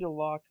listening to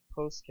Locke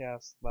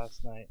postcast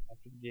last night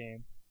after the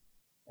game,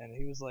 and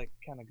he was like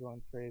kind of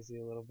going crazy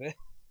a little bit.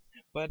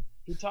 But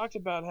he talked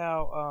about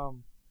how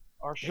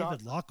our shot.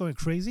 David Locke going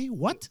crazy?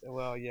 What?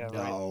 Well, yeah,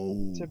 no.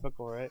 Right.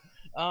 Typical, right?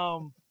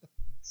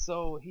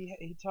 So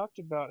he talked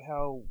about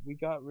how we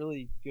got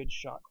really good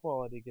shot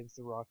quality against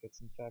the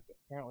Rockets. In fact,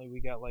 apparently we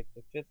got like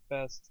the 5th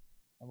best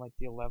and like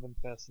the 11th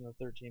best and the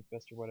 13th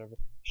best or whatever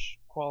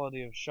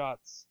quality of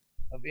shots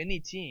of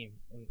any team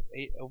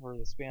over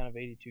the span of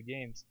 82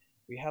 games.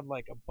 We had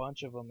like a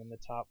bunch of them in the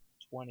top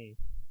 20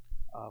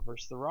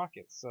 versus the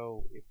Rockets.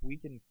 So if we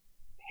can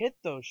hit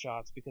those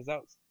shots, because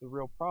that's the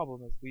real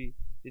problem, is we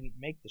didn't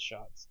make the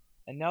shots.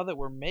 And now that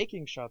we're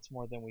making shots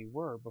more than we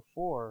were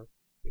before,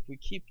 if we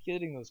keep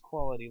getting those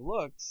quality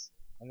looks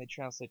and they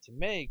translate to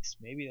makes,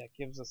 maybe that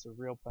gives us a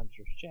real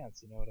puncher's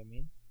chance. You know what I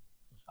mean?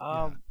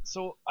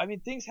 So, I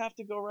mean, things have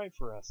to go right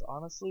for us.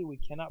 Honestly, we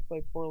cannot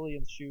play poorly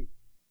and shoot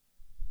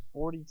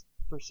 40%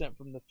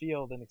 from the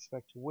field and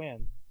expect to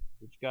win.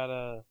 We've got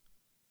to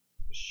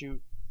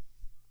shoot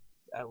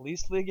at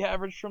least league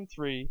average from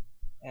 3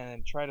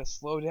 and try to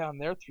slow down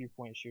their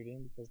 3-point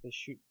shooting, because they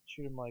shoot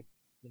them like,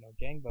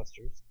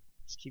 gangbusters.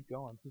 Just keep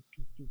going.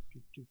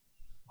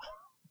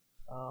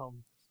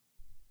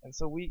 And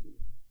so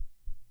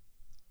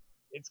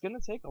it's going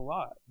to take a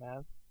lot,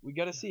 man. We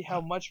got to see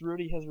how much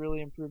Rudy has really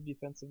improved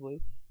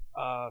defensively.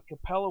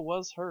 Capella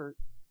was hurt,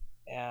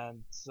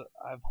 and so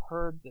I've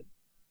heard that.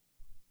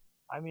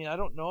 I mean, I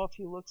don't know if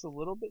he looks a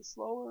little bit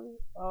slower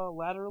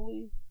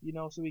laterally,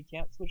 so he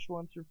can't switch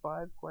 1 through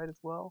 5 quite as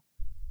well,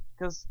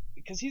 because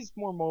he's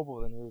more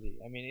mobile than Rudy.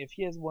 I mean, if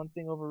he has one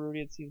thing over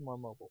Rudy, it's he's more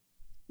mobile.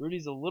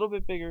 Rudy's a little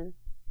bit bigger.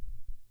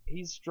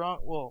 He's strong.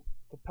 Well,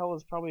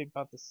 Capella's probably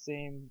about the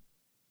same.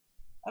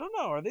 I don't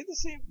know. Are they the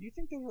same? Do you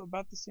think they're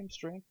about the same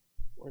strength,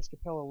 or is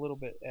Capella a little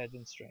bit edge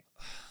in strength?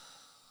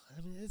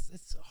 I mean,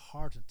 it's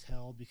hard to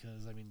tell,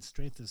 because I mean,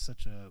 strength is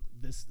such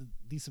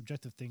these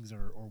subjective things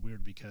are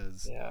weird,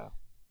 because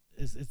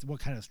it's what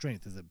kind of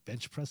strength? Is it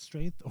bench press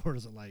strength, or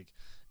is it like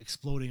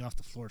exploding off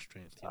the floor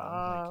strength?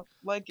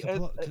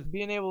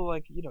 Being able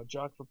to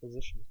jog for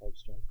position type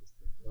strength is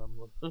what I'm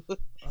looking.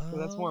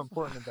 That's more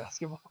important in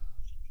basketball.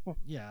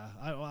 Yeah,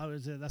 I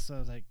would say that's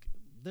like.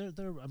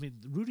 I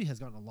mean, Rudy has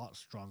gotten a lot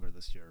stronger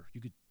this year.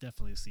 You could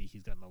definitely see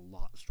he's gotten a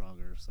lot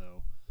stronger.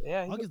 So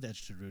yeah, I'll give the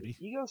edge to Rudy.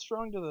 He goes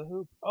strong to the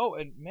hoop. Oh,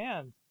 and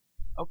man,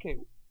 okay,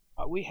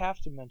 we have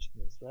to mention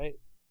this, right?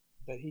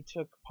 That he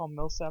took Paul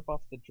Millsap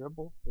off the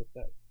dribble with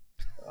that.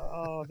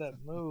 Oh, that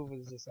move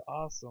is just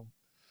awesome.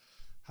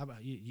 How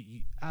about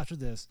you after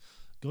this,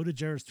 go to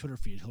Jared's Twitter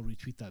feed. He'll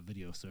retweet that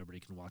video so everybody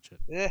can watch it.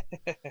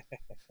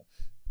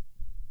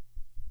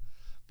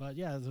 But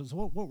yeah,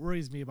 what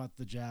worries me about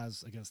the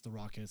Jazz against the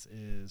Rockets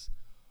is,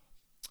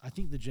 I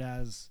think the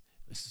Jazz,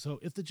 So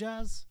if the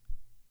Jazz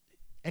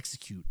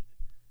execute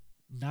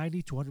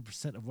 90 to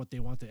 100% of what they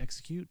want to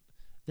execute,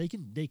 they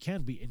can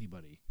beat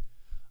anybody.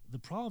 The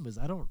problem is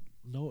I don't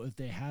know if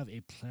they have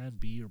a plan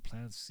B or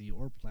plan C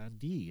or plan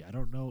D. I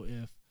don't know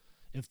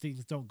if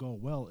things don't go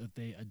well, if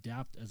they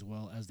adapt as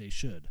well as they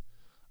should.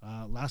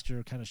 Last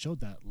year kind of showed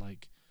that.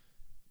 Like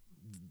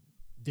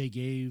they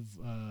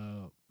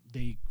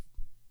they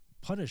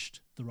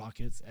punished the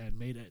Rockets and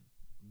made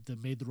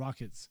the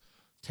Rockets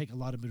take a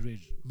lot of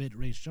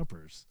mid-range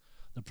jumpers.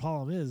 The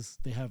problem is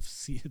the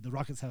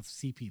Rockets have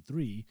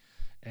CP3,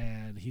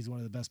 and he's one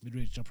of the best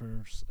mid-range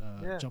jumpers,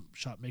 jump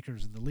shot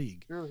makers in the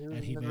league. True,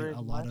 and he made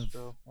a lot of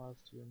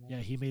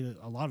he made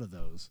a lot of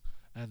those.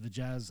 And the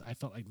Jazz, I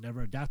felt like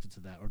never adapted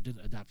to that or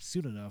didn't adapt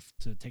soon enough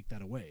to take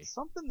that away.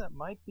 Something that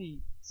might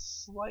be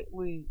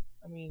slightly,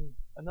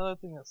 another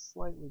thing that's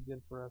slightly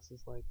good for us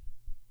is like,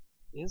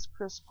 is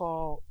Chris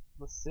Paul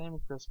the same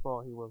Chris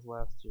Paul he was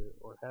last year,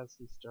 or has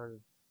he started?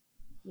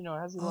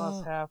 Has he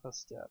lost half a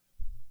step?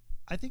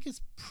 I think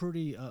it's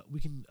pretty. We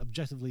can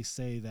objectively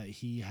say that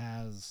he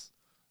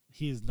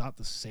is not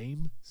the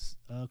same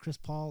Chris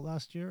Paul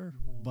last year,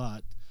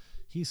 but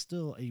he's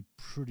still a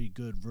pretty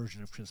good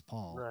version of Chris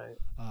Paul. Right.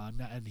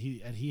 And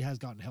he has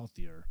gotten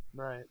healthier.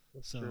 Right.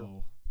 That's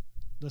true.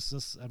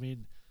 This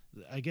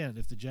again,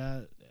 if the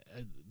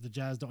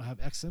Jazz don't have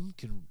Exum,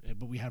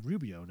 but we have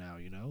Rubio now,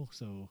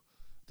 so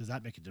does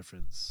that make a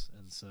difference?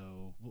 And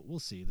so we'll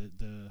see.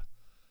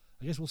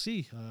 I guess we'll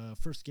see.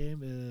 First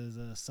game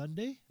is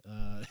Sunday.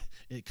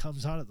 It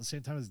comes on at the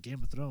same time as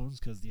Game of Thrones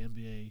because the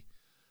NBA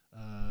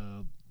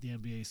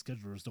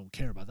schedulers don't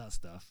care about that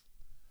stuff.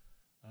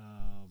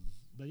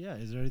 But yeah,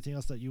 is there anything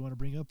else that you want to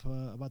bring up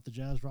about the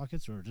Jazz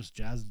Rockets or just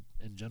Jazz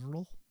in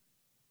general?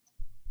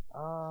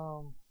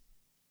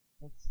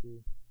 Let's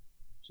see.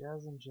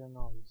 Jazz in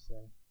general, you say?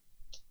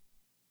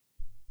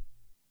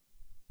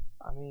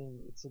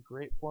 It's a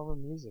great form of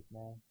music,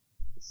 man.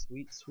 The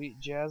sweet, sweet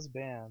jazz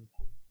band.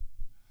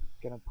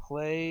 Gonna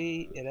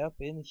play it up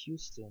in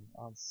Houston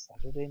on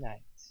Saturday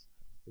night.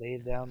 Lay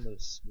down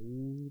those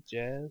smooth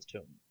jazz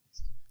tones.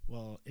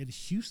 Well, in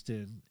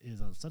Houston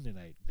is on Sunday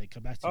night. They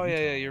come back to Utah.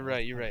 Yeah, you're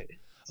right.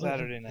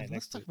 Saturday night.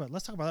 Let's talk about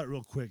that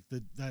real quick.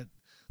 The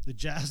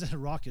Jazz and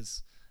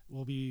Rockets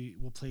will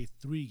play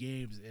 3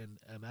 games in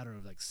a matter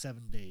of like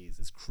 7 days.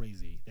 It's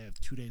crazy. They have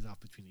 2 days off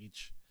between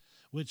each,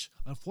 which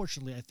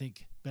unfortunately I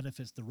think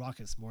benefits the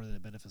Rockets more than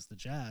it benefits the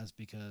Jazz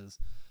because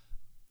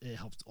it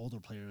helps older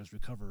players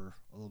recover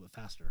a little bit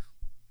faster.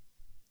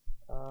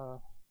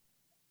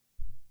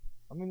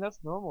 That's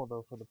normal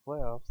though for the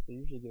playoffs. They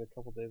usually get a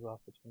couple days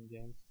off between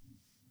games.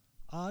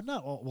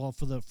 Not all, well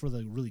for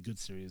the really good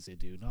series they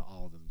do. Not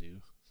all of them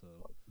do. So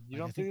you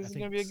don't think this is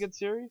going to be a good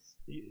series?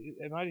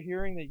 Am I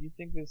hearing that you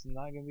think this is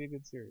not going to be a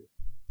good series?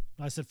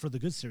 I said for the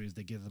good series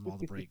they give them all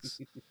the breaks.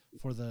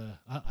 For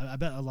I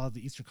bet a lot of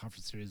the Eastern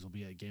Conference series will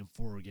be at Game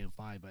 4 or Game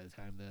 5 by the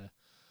time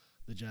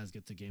the Jazz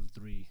get to Game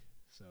 3.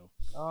 So.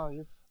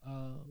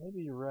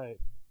 Maybe you're right.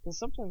 Because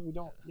sometimes we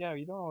don't. Yeah,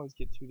 you don't always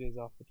get 2 days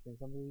off between.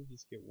 Sometimes you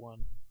just get 1.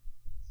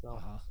 So.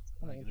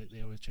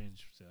 They always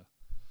change. So.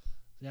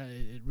 Yeah,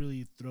 it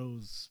really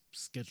throws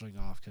scheduling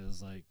off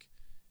because like,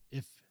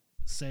 if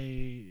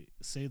say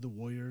the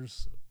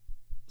Warriors,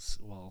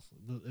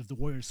 if the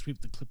Warriors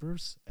sweep the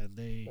Clippers and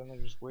they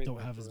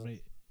don't have as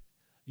many.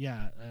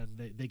 Yeah, and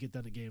they get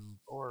done in game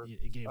 4.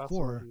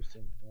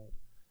 Houston, right.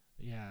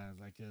 Yeah,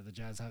 like the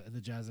Jazz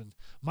and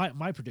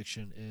my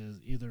prediction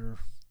is either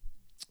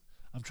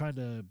I'm trying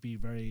to be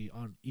very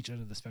on each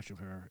end of the spectrum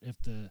here.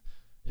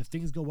 If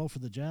things go well for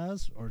the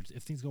Jazz or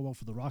if things go well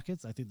for the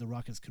Rockets, I think the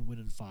Rockets can win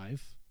in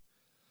 5.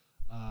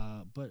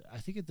 But I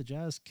think if the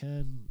Jazz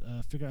can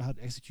figure out how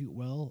to execute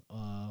well,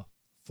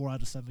 4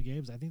 out of 7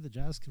 games, I think the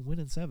Jazz can win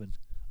in 7.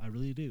 I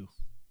really do.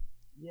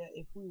 Yeah,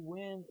 if we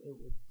win, it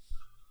would.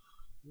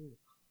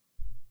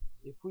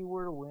 If we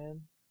were to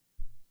win,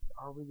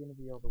 are we going to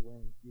be able to win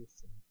in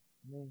Houston?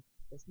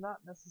 It's not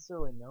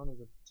necessarily known as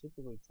a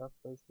particularly tough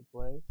place to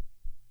play,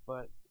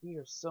 but we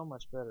are so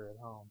much better at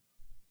home.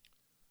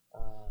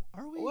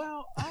 Are we?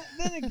 Well,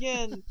 then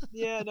again,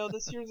 yeah, no,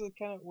 this year's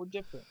we're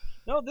different.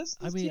 No, this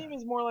team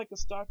is more like a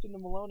Stockton to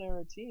Malone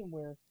era team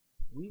where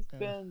we've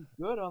been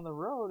good on the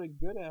road and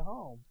good at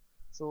home.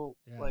 So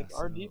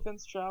our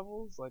defense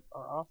travels, like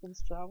our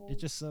offense travels.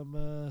 It's just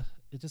that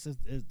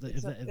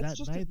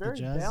night the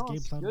Jazz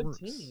game plan works.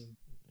 Team.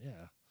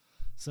 Yeah.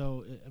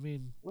 So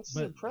which is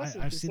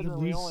impressive considering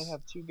we only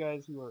have 2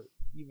 guys who are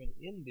even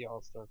in the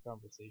All-Star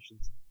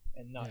conversations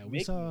and not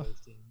making those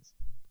teams.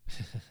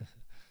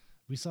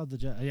 We saw the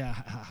Jazz. Yeah,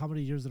 how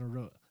many years in a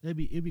row? It'd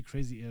be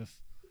crazy if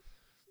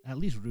at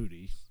least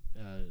Rudy,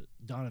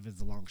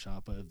 Donovan's a long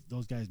shot, but if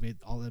those guys made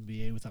All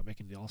NBA without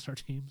making the All-Star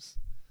teams.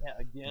 Yeah,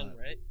 again,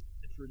 right?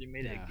 If Rudy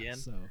made it again.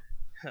 So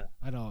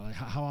I know.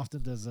 How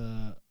often does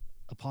a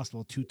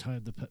possible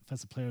 2-time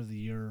Defensive Player of the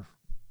Year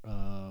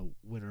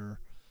winner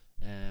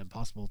and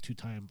possible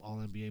 2-time All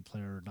NBA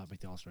player not make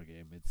the All-Star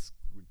game? It's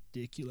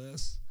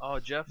ridiculous. Oh,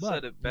 Jeff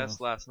said it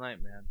best last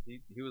night, man.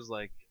 He was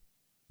like,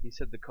 he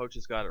said the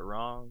coaches got it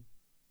wrong.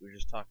 We were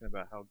just talking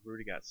about how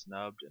Rudy got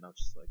snubbed, and I was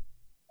just like,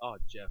 oh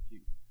Jeff,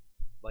 you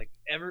like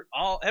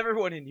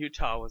everyone in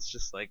Utah was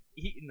just like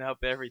eating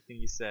up everything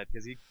he said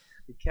because he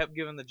kept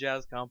giving the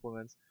Jazz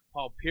compliments.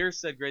 Paul Pierce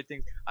said great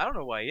things. I don't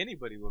know why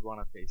anybody would want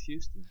to face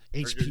Houston or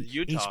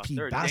Utah. HP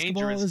They're a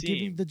basketball dangerous is team.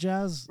 Giving the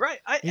Jazz right.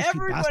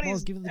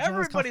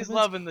 Everybody's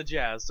loving the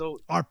Jazz. So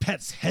our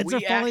pets' heads are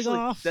falling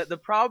off. The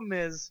problem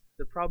is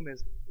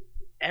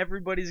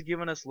everybody's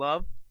giving us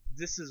love.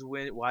 This is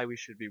why we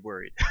should be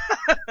worried.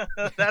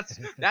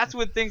 that's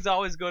when things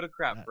always go to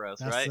crap for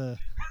us, right?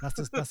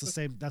 That's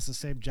the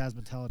same Jazz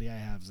mentality I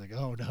have. It's like,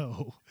 oh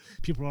no,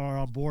 people are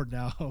on board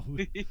now.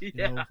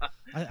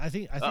 I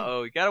think.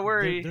 You gotta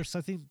worry. There's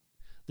something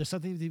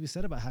to be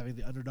said about having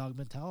the underdog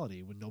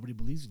mentality when nobody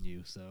believes in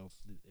you. So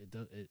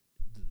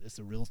it's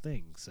a real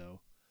thing.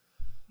 So.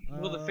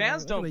 Well, the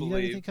fans don't believe. You got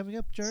anything coming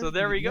up, Jared? So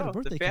there we go.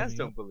 The fans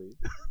don't believe.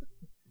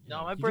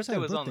 No, my birthday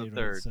was on the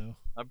 3rd. Right, so.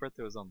 My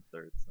birthday was on the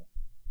 3rd. So.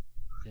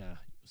 Yeah.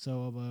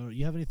 So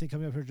you have anything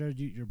coming up here, Jared?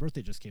 Your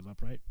birthday just came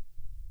up, right?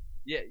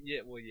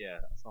 Yeah. Well, yeah.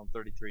 So I'm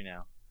 33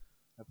 now.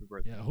 Happy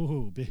birthday. Yeah.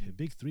 Oh,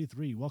 big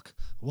 3-3.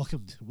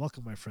 Welcome,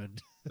 my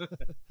friend.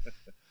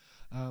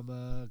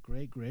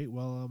 Great.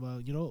 Well,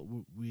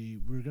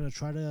 we're gonna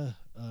try to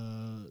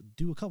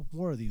do a couple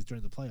more of these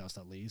during the playoffs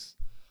at least.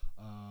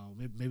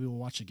 Maybe we'll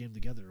watch a game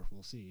together.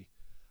 We'll see.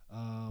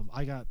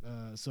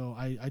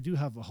 I do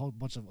have a whole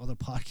bunch of other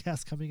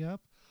podcasts coming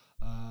up.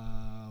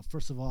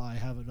 First of all, I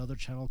have another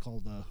channel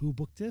called Who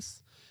Booked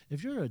This.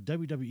 If you're a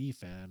WWE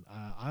fan,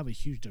 I'm a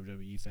huge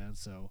WWE fan,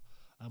 so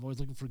I'm always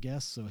looking for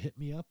guests. So hit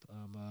me up.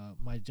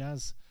 My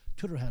Jazz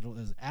Twitter handle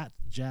is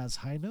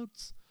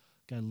 @JazzHighNotes.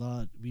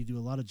 We do a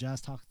lot of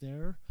jazz talk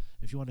there.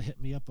 If you want to hit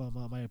me up,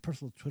 my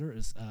personal Twitter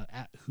is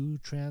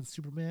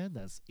 @WhoTransSuperman.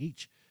 That's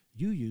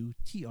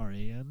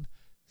HUUTRAN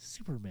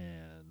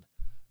Superman.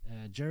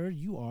 And Jared,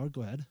 you are.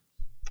 Go ahead.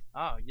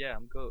 Oh yeah,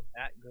 I'm go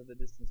the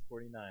distance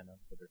 49 on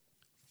Twitter.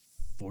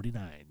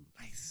 49,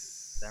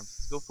 nice. San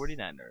Francisco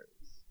 49ers.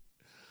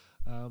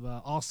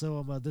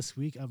 Also, this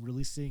week I'm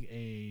releasing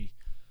a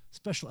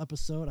special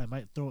episode. I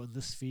might throw it in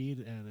this feed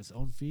and its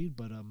own feed,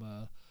 but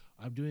I'm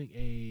doing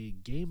a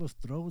Game of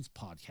Thrones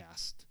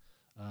podcast.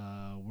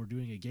 We're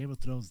doing a Game of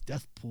Thrones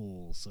death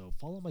pool, so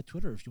follow my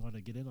Twitter if you want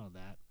to get in on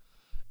that.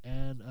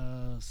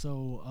 And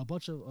so a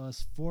bunch of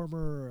us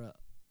former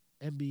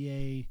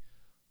NBA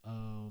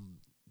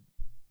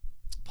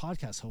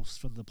podcast hosts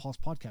from the Pulse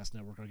Podcast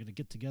Network are going to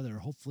get together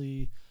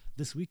hopefully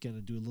this weekend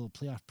and do a little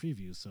playoff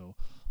preview. So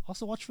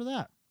also watch for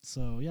that.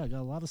 So yeah, I got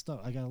a lot of stuff.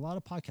 I got a lot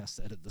of podcasts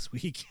to edit this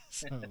week.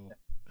 So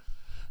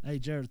hey,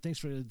 Jared, thanks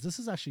for this.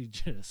 Is actually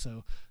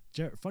so.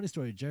 Jared, funny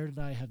story. Jared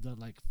and I have done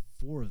like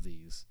 4 of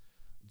these.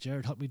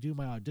 Jared helped me do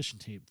my audition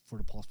tape for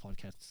the Pulse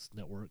Podcast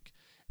Network,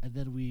 and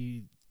then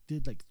we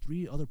did like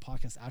 3 other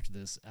podcasts after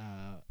this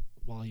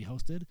while he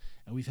hosted,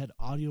 and we've had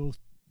audio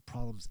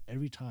problems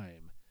every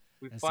time.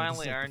 We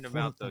finally ironed them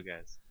out, though,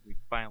 guys. We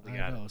finally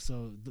got it.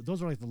 So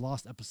those are like the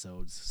lost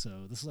episodes.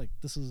 So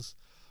this is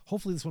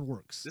hopefully this one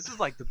works. This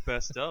is like the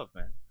best of,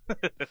 man.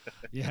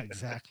 Yeah,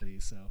 exactly.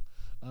 So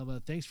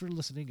thanks for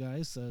listening,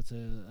 guys,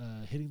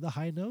 to Hitting the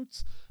High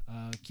Notes.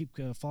 Keep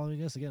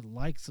following us. Again,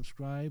 like,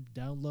 subscribe,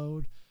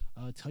 download.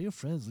 Tell your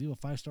friends, leave a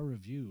 5-star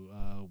review.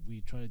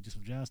 We try to do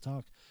some jazz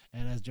talk.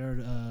 And as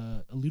Jared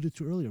alluded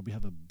to earlier, we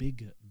have a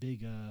big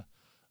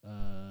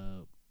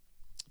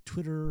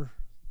Twitter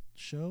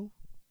show.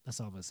 That's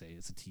all I'm going to say.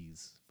 It's a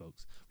tease,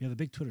 folks. We have a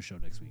big Twitter show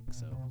next week.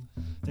 So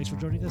thanks for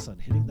joining us on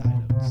Hitting the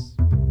High Notes.